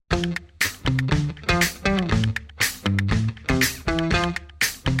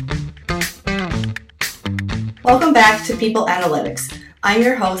Welcome back to People Analytics. I'm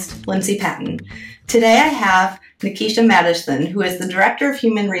your host, Lindsay Patton. Today I have Nikesha Madison, who is the Director of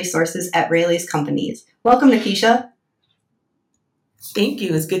Human Resources at Raley's Companies. Welcome, Nikesha. Thank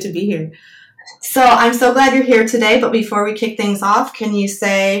you. It's good to be here. So I'm so glad you're here today, but before we kick things off, can you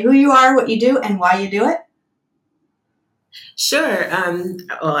say who you are, what you do, and why you do it? Sure.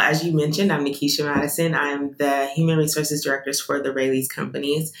 Well, as you mentioned, I'm Nikesha Madison. I'm the Human Resources Director for the Raley's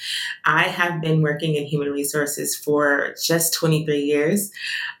Companies. I have been working in human resources for just 23 years.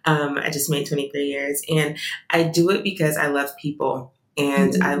 I just made 23 years. And I do it because I love people.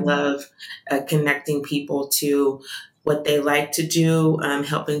 And I love connecting people to what they like to do,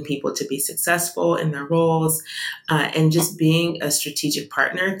 helping people to be successful in their roles, and just being a strategic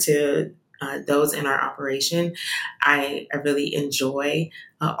partner to those in our operation. I really enjoy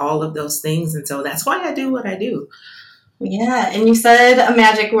all of those things. And so that's why I do what I do. Yeah, and you said a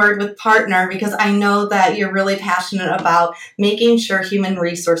magic word with partner, because I know that you're really passionate about making sure human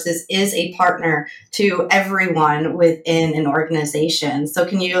resources is a partner to everyone within an organization. So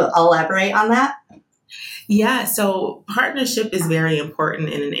can you elaborate on that? Yeah, so partnership is very important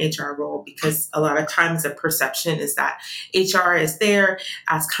in an HR role because a lot of times the perception is that HR is there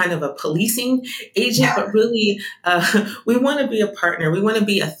as kind of a policing agent, but really we want to be a partner. We want to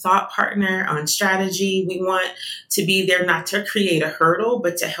be a thought partner on strategy. We want to be there not to create a hurdle,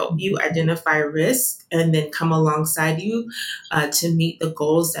 but to help you identify risk and then come alongside you to meet the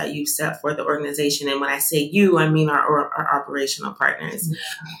goals that you've set for the organization. And when I say you, I mean our operational partners.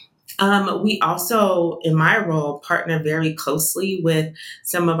 We also, in my role, partner very closely with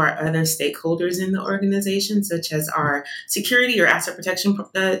some of our other stakeholders in the organization, such as our security or asset protection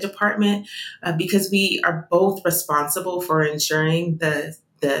department, because we are both responsible for ensuring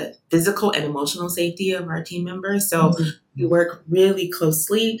the physical and emotional safety of our team members. So we work really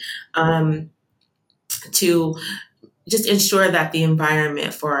closely to just ensure that the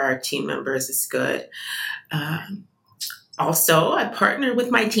environment for our team members is good. Also, I partner with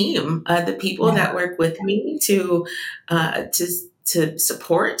my team, the people that work with me to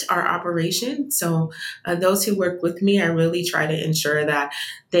support our operation. So those who work with me, I really try to ensure that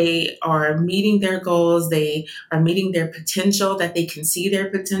they are meeting their goals, they are meeting their potential, that they can see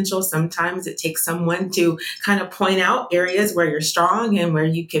their potential. Sometimes it takes someone to kind of point out areas where you're strong and where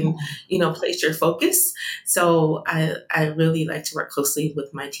you can, place your focus. So I really like to work closely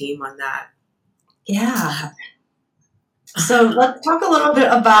with my team on that. Yeah. So let's talk a little bit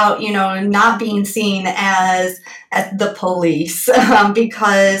about, not being seen as the police,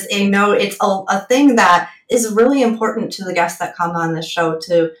 because I know it's a thing that is really important to the guests that come on the show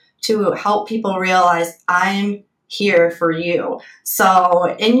to help people realize I'm here for you.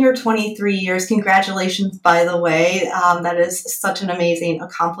 So in your 23 years, congratulations, by the way, that is such an amazing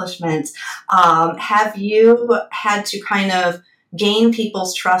accomplishment. Have you had to kind of gain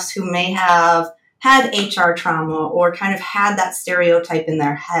people's trust who may have had HR trauma or kind of had that stereotype in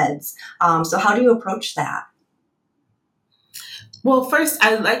their heads? So how do you approach that? Well, first,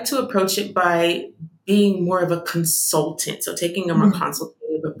 I like to approach it by being more of a consultant. So taking a more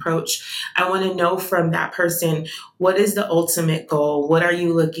consultative approach. I want to know from that person, what is the ultimate goal? What are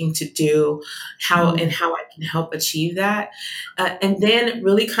you looking to do? How I can help achieve that? And then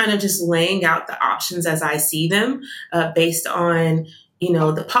really kind of just laying out the options as I see them based on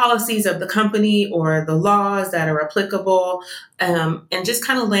the policies of the company or the laws that are applicable, and just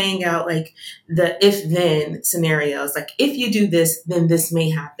kind of laying out like the if-then scenarios, like if you do this, then this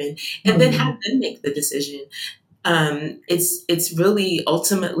may happen, and then have them make the decision. It's really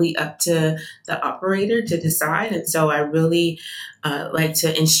ultimately up to the operator to decide. And so I really like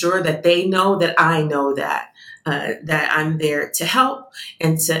to ensure that they know that I know that I'm there to help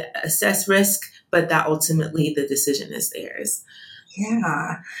and to assess risk, but that ultimately the decision is theirs.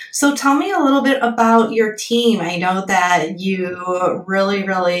 Yeah. So tell me a little bit about your team. I know that you really,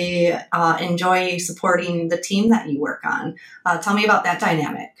 really enjoy supporting the team that you work on. Tell me about that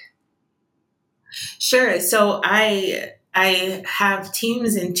dynamic. Sure. So I have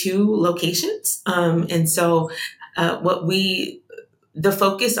teams in 2 locations. And so the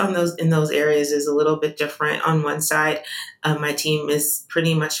focus on in those areas is a little bit different. On one side, my team is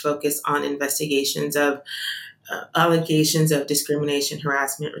pretty much focused on investigations of allegations of discrimination,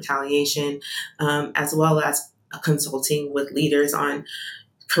 harassment, retaliation, as well as consulting with leaders on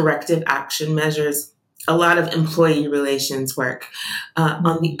corrective action measures a lot of employee relations work.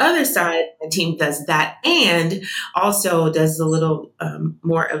 On the other side, the team does that and also does a little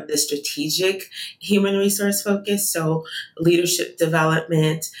more of the strategic human resource focus. So leadership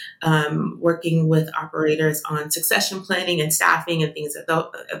development, working with operators on succession planning and staffing and things of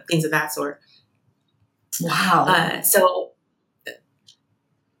that sort. Wow. So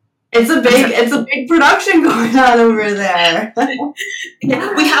it's a big production going on over there.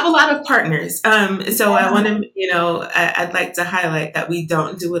 Yeah, we have a lot of partners. So I want to, I'd like to highlight that we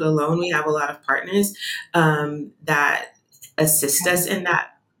don't do it alone. We have a lot of partners that assist us in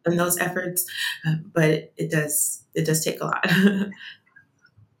those efforts, but it does take a lot.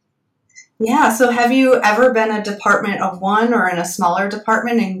 Yeah. So have you ever been a department of one or in a smaller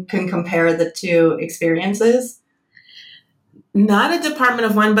department and can compare the two experiences? Not a department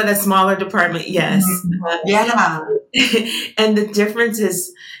of one, but a smaller department, yes. Yeah. And the difference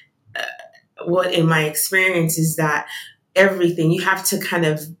is, what in my experience is that everything, you have to kind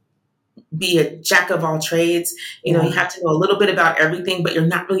of be a jack of all trades. You know, you have to know a little bit about everything, but you're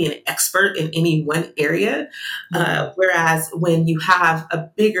not really an expert in any one area. Whereas when you have a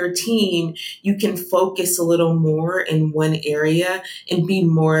bigger team, you can focus a little more in one area and be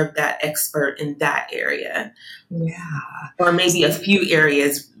more of that expert in that area. Yeah. Or maybe a few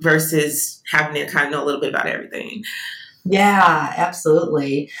areas versus having to kind of know a little bit about everything. Yeah,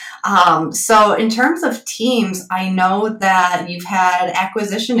 absolutely. So in terms of teams, I know that you've had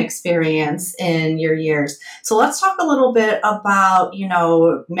acquisition experience in your years. So let's talk a little bit about,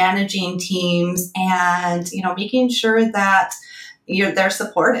 managing teams and, making sure that they're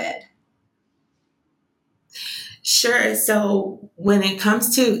supported. Sure. So when it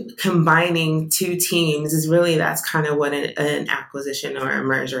comes to combining two teams, that's kind of what an acquisition or a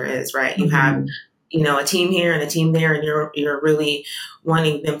merger is, right? You have a team here and a team there, and you're really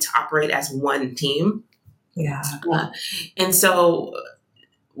wanting them to operate as one team. Yeah. And so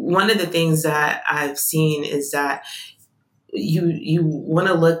one of the things that I've seen is that you want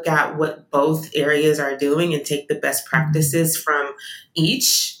to look at what both areas are doing and take the best practices from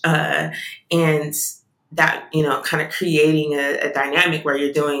each, and that, kind of creating a dynamic where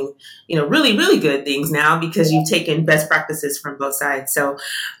you're doing, really, really good things now because you've taken best practices from both sides. So,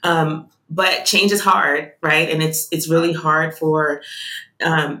 but change is hard, right? And it's really hard for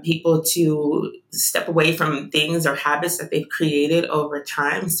people to step away from things or habits that they've created over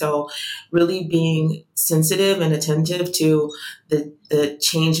time. So really being sensitive and attentive to the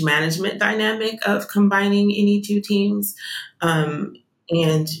change management dynamic of combining any two teams,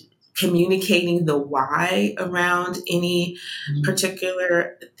 and communicating the why around any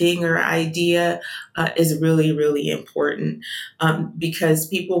particular thing or idea is really, really important, because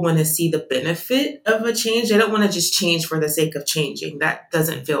people want to see the benefit of a change. They don't want to just change for the sake of changing. That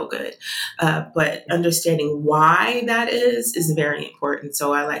doesn't feel good. But understanding why that is very important.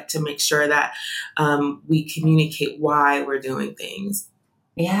 So I like to make sure that we communicate why we're doing things.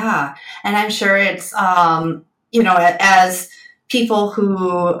 Yeah. And I'm sure it's, as people who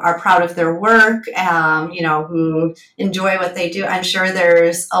are proud of their work, who enjoy what they do, I'm sure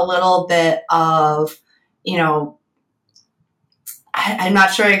there's a little bit of, I'm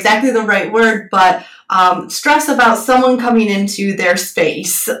not sure exactly the right word, but stress about someone coming into their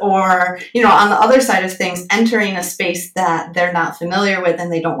space or, on the other side of things, entering a space that they're not familiar with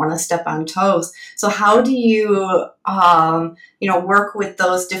and they don't want to step on toes. So how do you, work with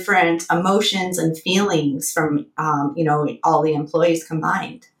those different emotions and feelings from, all the employees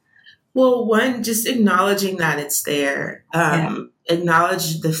combined? Well, one, just acknowledging that it's there,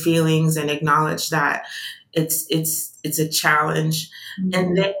 acknowledge the feelings and acknowledge that it's a challenge.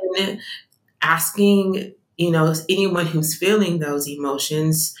 And then asking, anyone who's feeling those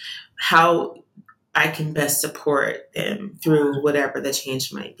emotions, how I can best support them through whatever the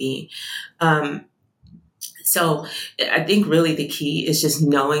change might be. So I think really the key is just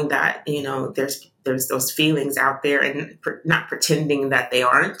knowing that, there's those feelings out there and not pretending that they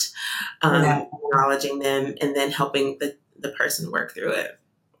aren't, acknowledging them and then helping the person work through it.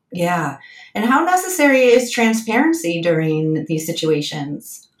 Yeah. And how necessary is transparency during these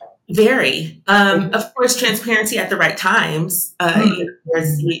situations? Very. Of course, transparency at the right times.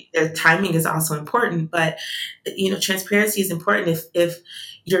 The timing is also important, but transparency is important. If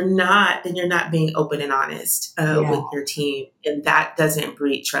you're not, then you're not being open and honest with your team, and that doesn't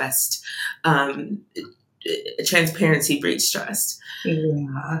breed trust. Transparency breeds trust.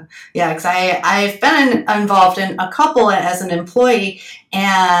 Yeah, because I've been involved in a couple as an employee,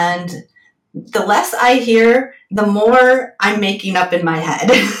 and the less I hear, the more I'm making up in my head.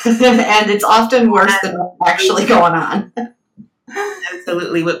 And it's often worse than what's actually going on.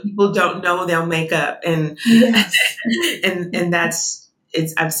 Absolutely. What people don't know, they'll make up. And Yes. and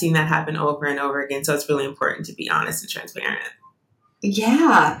I've seen that happen over and over again. So it's really important to be honest and transparent.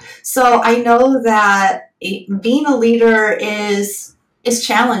 Yeah. So I know that being a leader is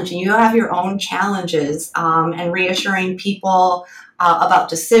challenging. You have your own challenges, and reassuring people about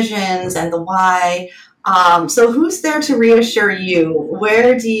decisions and the why. So who's there to reassure you?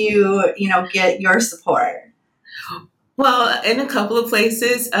 Where do you get your support? Well, in a couple of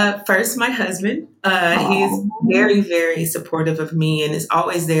places. First, my husband. He's Oh, very, very supportive of me and is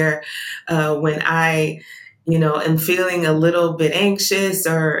always there when I, am feeling a little bit anxious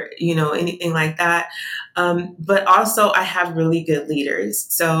or, anything like that. But also, I have really good leaders.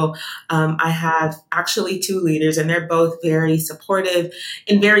 So I have actually two leaders, and they're both very supportive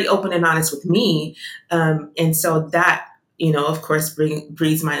and very open and honest with me. And so that, of course,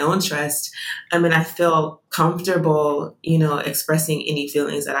 breeds my own trust. I mean, I feel comfortable, expressing any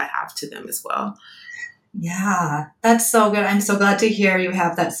feelings that I have to them as well. yeah, that's so good. I'm so glad to hear you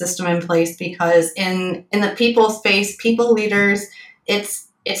have that system in place because in the people space, people leaders, it's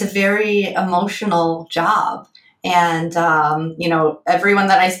a very emotional job, and everyone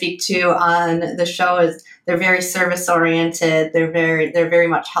that I speak to on the show is they're very service oriented. They're very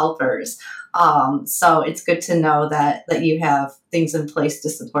much helpers. So it's good to know that you have things in place to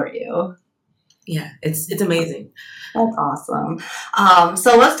support you. Yeah, it's amazing. That's awesome.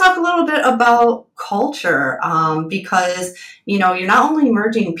 So let's talk a little bit about culture, because you're not only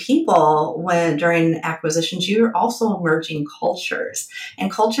merging people when during acquisitions, you're also merging cultures,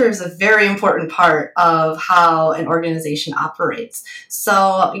 and culture is a very important part of how an organization operates.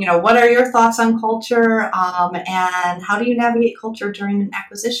 So what are your thoughts on culture, and how do you navigate culture during an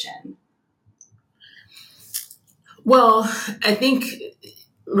acquisition? Well, I think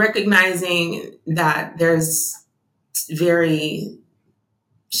recognizing that there's very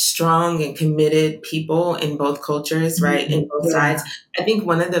strong and committed people in both cultures, right? In both sides. Yeah. I think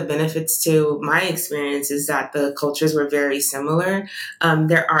one of the benefits to my experience is that the cultures were very similar.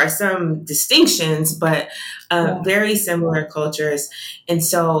 There are some distinctions, but very similar cultures. And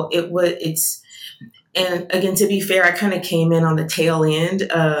so and again, to be fair, I kind of came in on the tail end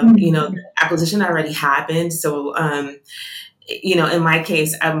of, the acquisition already happened. So, in my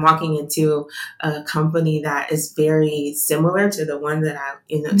case, I'm walking into a company that is very similar to the one that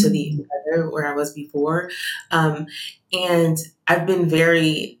to the other where I was before. And I've been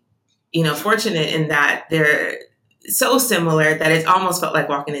very, fortunate in that they're so similar that it almost felt like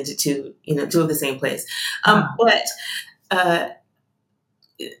walking into two of the same place. But uh,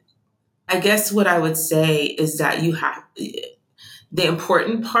 I guess what I would say is that the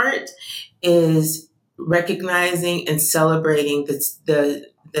important part is recognizing and celebrating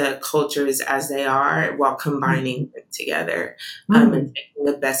the cultures as they are while combining them together, and taking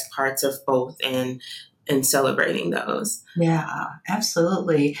the best parts of both and celebrating those. Yeah,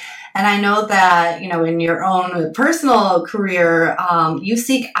 absolutely. And I know that, in your own personal career, you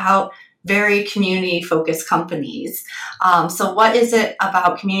seek out very community focused companies. So, what is it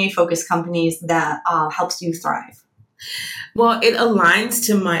about community focused companies that helps you thrive? Well, it aligns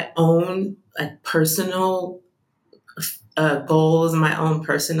to my own personal goals, my own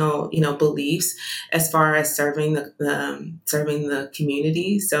personal, beliefs as far as serving the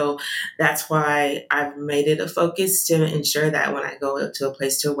community. So that's why I've made it a focus to ensure that when I go to a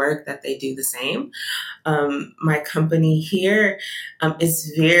place to work, that they do the same. My company here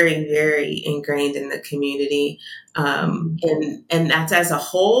is very, very ingrained in the community, and that's as a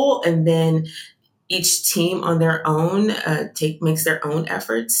whole. And then each team on their own makes their own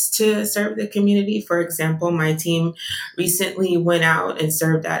efforts to serve the community. For example, my team recently went out and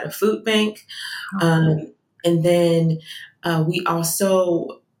served at a food bank, and then we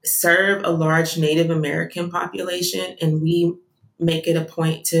also serve a large Native American population, and we make it a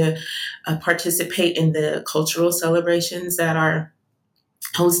point to participate in the cultural celebrations that are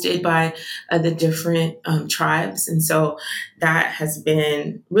hosted by the different tribes. And so that has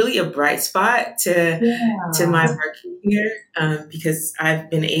been really a bright spot to my work here, because I've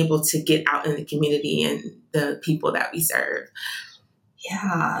been able to get out in the community and the people that we serve.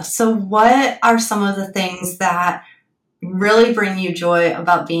 Yeah. So, what are some of the things that really bring you joy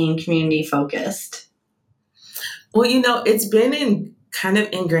about being community focused? Well, it's been kind of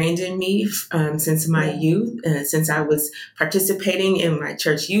ingrained in me since my youth, since I was participating in my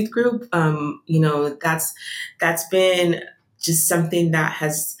church youth group. That's been just something that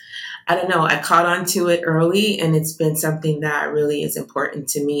has, I don't know, I caught on to it early, and it's been something that really is important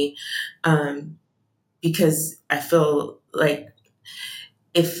to me, because I feel like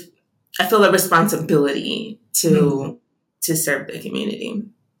if I feel a responsibility to to serve the community.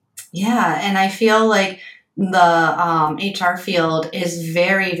 Yeah, and I feel like the HR field is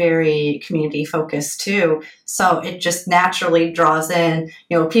very, very community focused too. So it just naturally draws in,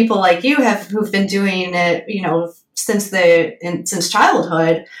 people like you who've been doing it, since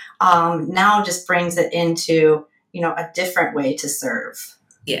childhood. Now just brings it into, a different way to serve.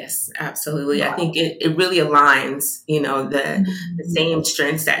 Yes, absolutely. I think it really aligns, the same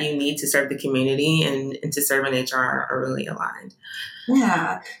strengths that you need to serve the community and to serve in HR are really aligned.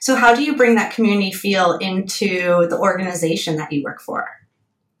 Yeah. So how do you bring that community feel into the organization that you work for?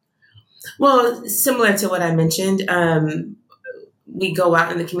 Well, similar to what I mentioned, we go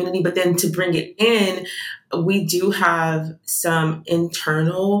out in the community, but then to bring it in, we do have some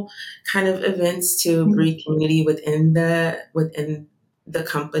internal kind of events to breed community within the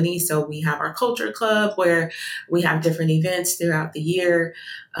company. So we have our culture club where we have different events throughout the year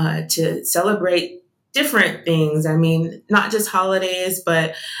to celebrate different things. I mean, not just holidays,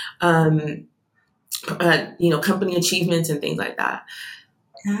 but company achievements and things like that.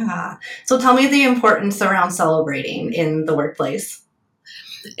 Yeah. So tell me the importance around celebrating in the workplace.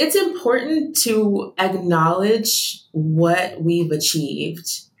 It's important to acknowledge what we've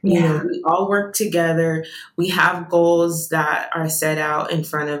achieved. Yeah. We all work together. We have goals that are set out in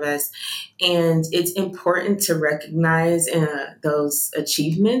front of us. And it's important to recognize those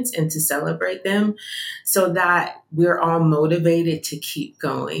achievements and to celebrate them so that we're all motivated to keep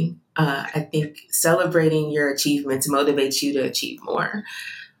going. I think celebrating your achievements motivates you to achieve more.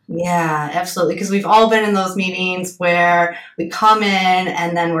 Yeah, absolutely. Because we've all been in those meetings where we come in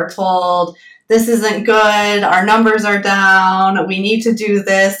and then we're told, this isn't good, our numbers are down, we need to do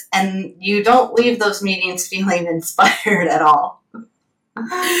this. And you don't leave those meetings feeling inspired at all.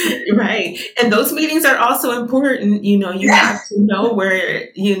 Right. And those meetings are also important. You have to know where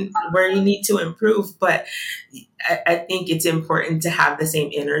you need to improve. But I think it's important to have the same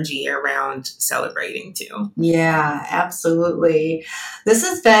energy around celebrating too. Yeah, absolutely. This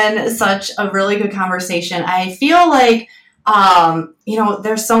has been such a really good conversation. I feel like,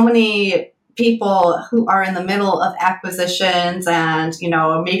 there's so many people who are in the middle of acquisitions and,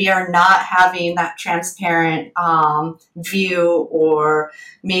 maybe are not having that transparent view, or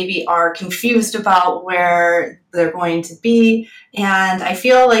maybe are confused about where they're going to be. And I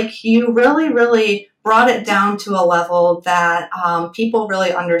feel like you really, really brought it down to a level that people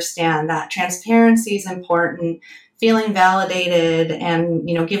really understand that transparency is important, feeling validated and,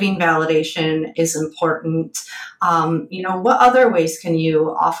 giving validation is important. What other ways can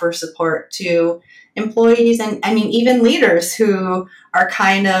you offer support to employees and, even leaders who are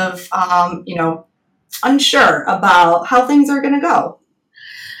kind of, unsure about how things are going to go?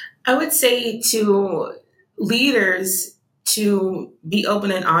 I would say to leaders to be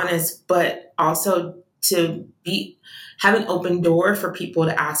open and honest, but also to have an open door for people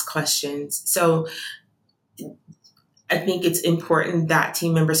to ask questions. So I think it's important that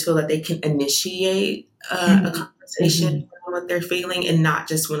team members feel that they can initiate a conversation on what they're feeling and not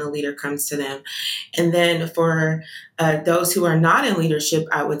just when a leader comes to them. And then for those who are not in leadership,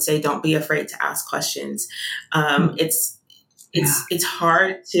 I would say don't be afraid to ask questions. It's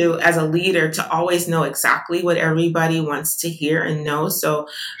hard to, as a leader, to always know exactly what everybody wants to hear and know. So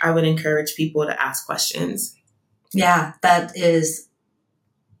I would encourage people to ask questions. Yeah, that is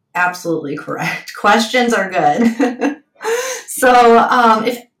absolutely correct. Questions are good. So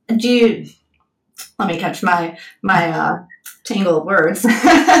let me catch my tangle of words.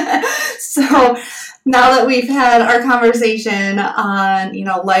 So now that we've had our conversation on,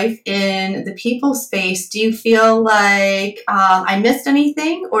 life in the people space, do you feel like I missed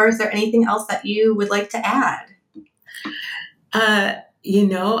anything, or is there anything else that you would like to add? I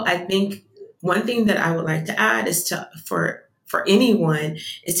think one thing that I would like to add is for anyone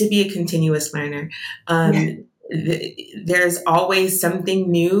is to be a continuous learner. There's always something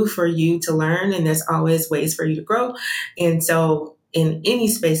new for you to learn, and there's always ways for you to grow. And so in any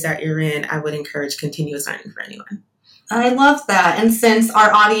space that you're in, I would encourage continuous learning for anyone. I love that. And since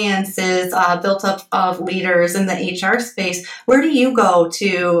our audience is built up of leaders in the HR space, where do you go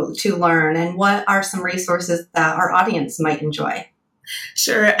to learn, and what are some resources that our audience might enjoy?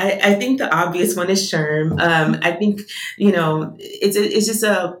 Sure. I think the obvious one is SHRM. I think, it's just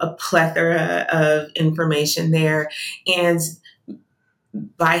a plethora of information there. And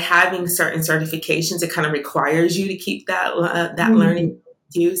by having certain certifications, it kind of requires you to keep that learning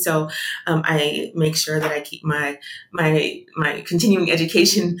too. So I make sure that I keep my continuing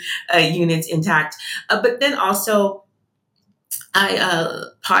education units intact. But then also I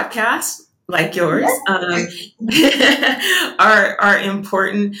podcast like yours, are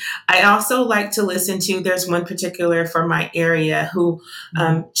important. I also like to listen to, there's one particular from my area who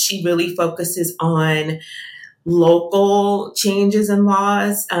she really focuses on local changes in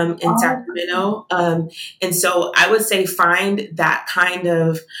laws in Sacramento. And so I would say find that kind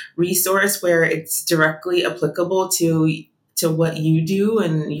of resource where it's directly applicable to what you do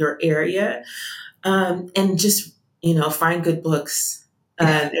in your area. And just, find good books.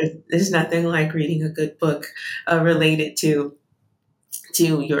 There's nothing like reading a good book related to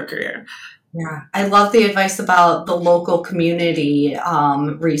your career. Yeah, I love the advice about the local community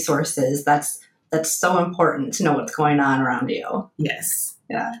resources. That's so important to know what's going on around you. Yes.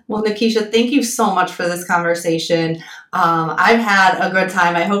 Yeah. Well, Nikesha, thank you so much for this conversation. I've had a good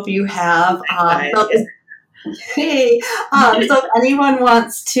time. I hope you have. Hey, so if anyone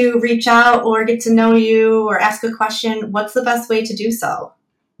wants to reach out or get to know you or ask a question, what's the best way to do so?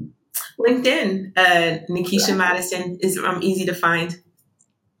 LinkedIn, Nikesha Madison is easy to find.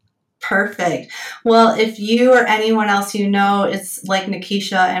 Perfect. Well, if you or anyone else you know is like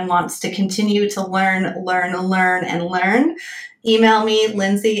Nikesha and wants to continue to learn, email me,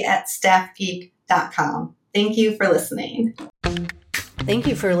 lindsay@staffgeek.com. Thank you for listening. Thank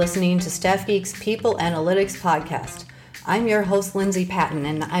you for listening to Staff Geek's People Analytics Podcast. I'm your host, Lindsay Patton,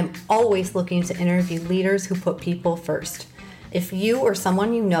 and I'm always looking to interview leaders who put people first. If you or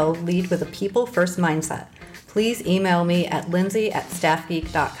someone you know lead with a people-first mindset, please email me at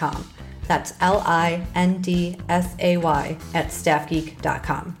lindsay@staffgeek.com. That's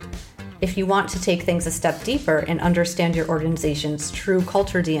LINDSAY@staffgeek.com. If you want to take things a step deeper and understand your organization's true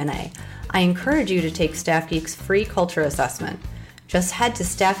culture DNA, I encourage you to take Staff Geek's free culture assessment. Just head to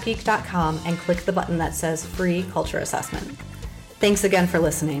staffgeek.com and click the button that says Free Culture Assessment. Thanks again for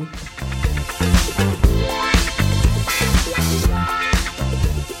listening.